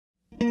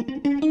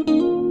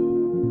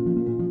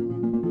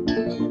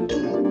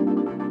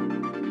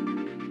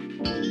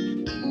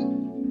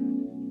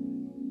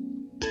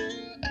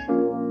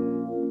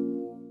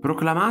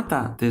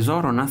Proclamata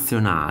tesoro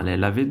nazionale,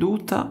 la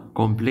Veduta,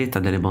 completa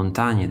delle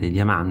montagne e dei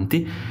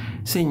diamanti,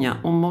 segna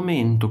un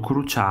momento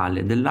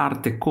cruciale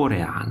dell'arte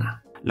coreana.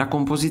 La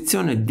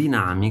composizione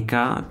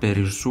dinamica, per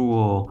il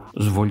suo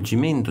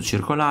svolgimento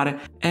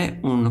circolare, è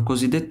un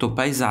cosiddetto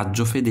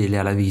paesaggio fedele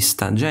alla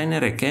vista,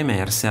 genere che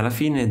emerse alla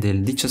fine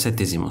del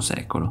XVII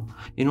secolo.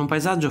 In un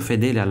paesaggio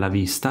fedele alla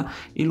vista,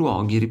 i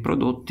luoghi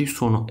riprodotti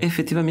sono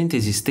effettivamente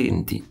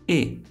esistenti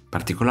e,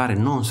 particolare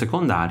non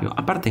secondario,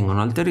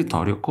 appartengono al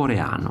territorio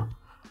coreano.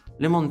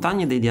 Le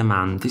montagne dei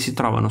diamanti si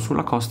trovano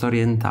sulla costa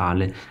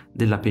orientale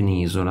della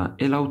penisola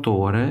e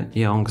l'autore,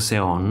 Jeong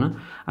Seon,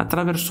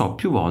 attraversò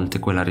più volte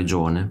quella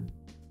regione.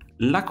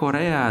 La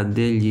Corea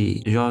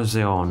degli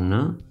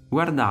Joseon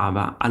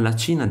guardava alla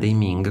Cina dei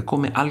Ming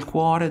come al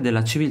cuore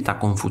della civiltà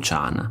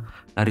confuciana.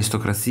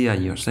 L'aristocrazia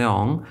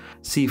Joseon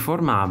si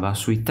formava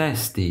sui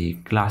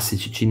testi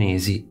classici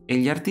cinesi e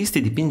gli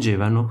artisti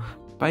dipingevano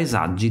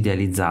paesaggi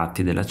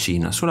idealizzati della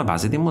Cina sulla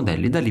base dei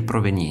modelli da lì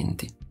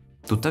provenienti.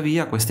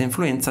 Tuttavia, questa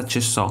influenza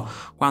cessò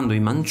quando i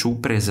Manciù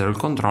presero il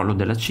controllo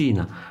della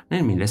Cina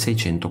nel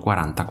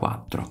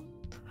 1644.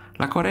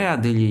 La Corea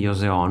degli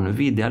Joseon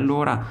vide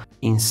allora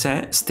in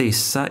sé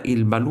stessa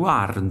il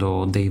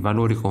baluardo dei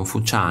valori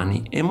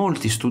confuciani e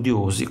molti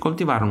studiosi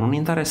coltivarono un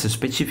interesse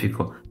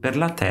specifico per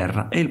la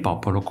terra e il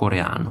popolo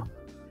coreano.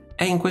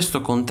 È in questo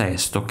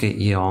contesto che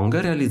Jeong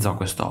realizzò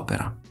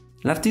quest'opera.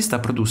 L'artista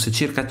produsse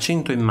circa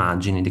 100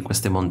 immagini di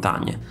queste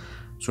montagne.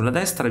 Sulla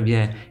destra vi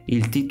è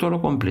il titolo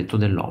completo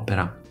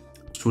dell'opera.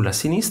 Sulla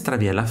sinistra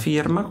vi è la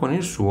firma con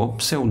il suo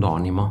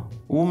pseudonimo,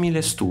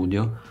 Umile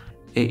Studio,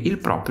 e il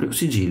proprio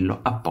sigillo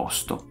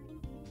apposto.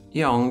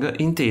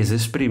 Jeong intese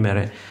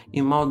esprimere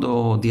in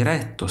modo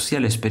diretto sia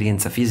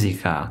l'esperienza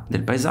fisica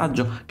del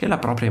paesaggio che la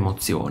propria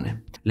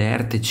emozione. Le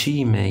erte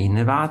cime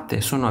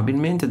innevate sono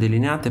abilmente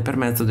delineate per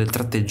mezzo del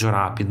tratteggio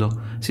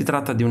rapido. Si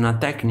tratta di una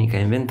tecnica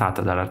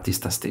inventata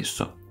dall'artista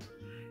stesso.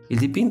 Il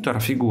dipinto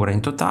raffigura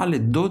in totale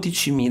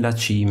 12.000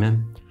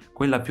 cime.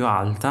 Quella più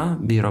alta,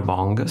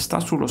 Birobong, sta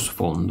sullo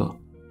sfondo.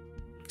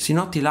 Si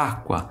noti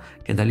l'acqua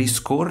che da lì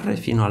scorre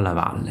fino alla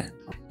valle.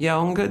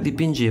 Jeong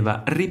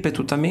dipingeva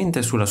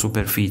ripetutamente sulla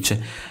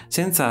superficie,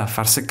 senza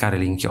far seccare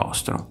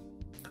l'inchiostro.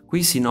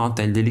 Qui si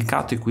nota il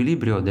delicato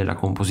equilibrio della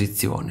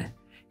composizione.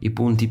 I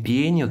punti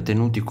pieni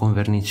ottenuti con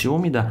vernice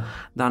umida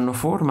danno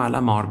forma alla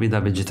morbida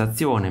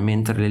vegetazione,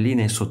 mentre le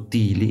linee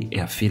sottili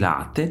e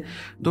affilate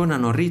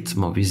donano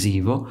ritmo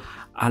visivo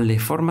alle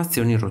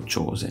formazioni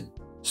rocciose.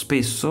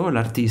 Spesso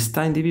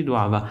l'artista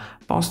individuava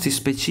posti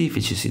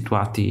specifici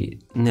situati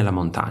nella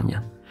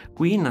montagna.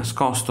 Qui,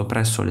 nascosto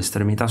presso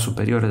l'estremità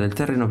superiore del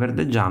terreno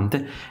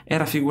verdeggiante, è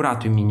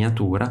raffigurato in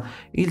miniatura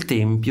il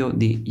tempio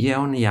di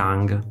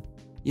Yeonyang.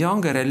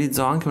 Jeong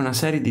realizzò anche una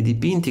serie di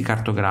dipinti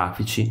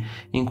cartografici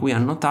in cui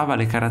annotava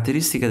le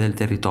caratteristiche del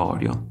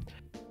territorio.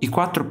 I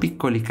 4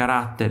 piccoli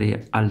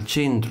caratteri al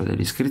centro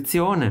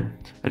dell'iscrizione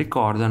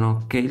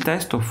ricordano che il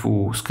testo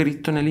fu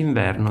scritto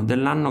nell'inverno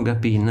dell'anno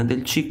Gapin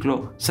del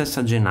ciclo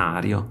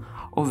sessagenario,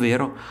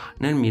 ovvero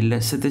nel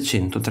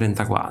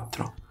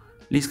 1734.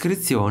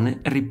 L'iscrizione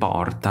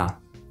riporta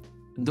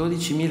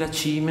 12.000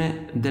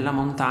 cime della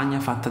montagna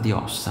fatta di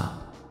ossa.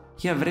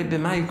 Chi avrebbe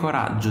mai il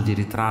coraggio di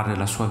ritrarre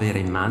la sua vera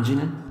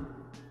immagine?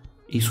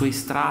 I suoi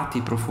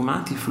strati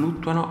profumati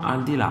fluttuano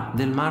al di là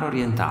del mare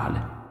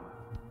orientale.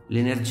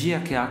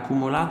 L'energia che ha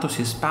accumulato si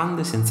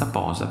espande senza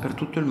posa per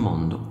tutto il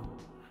mondo.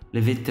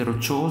 Le vette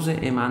rocciose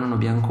emanano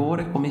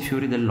biancore come i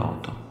fiori del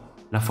loto.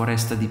 La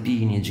foresta di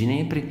pini e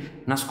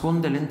ginepri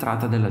nasconde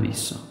l'entrata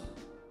dell'abisso.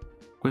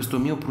 Questo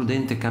mio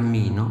prudente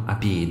cammino, a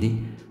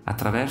piedi,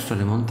 attraverso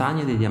le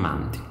montagne dei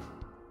diamanti.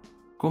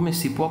 Come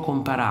si può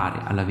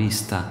comparare alla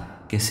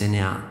vista che se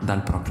ne ha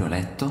dal proprio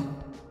letto?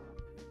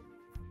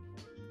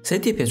 Se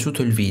ti è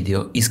piaciuto il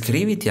video,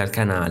 iscriviti al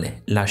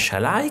canale, lascia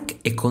like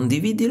e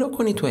condividilo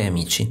con i tuoi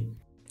amici.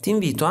 Ti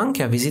invito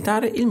anche a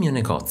visitare il mio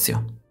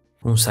negozio.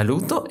 Un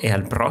saluto e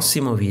al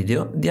prossimo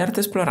video di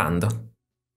Artesplorando.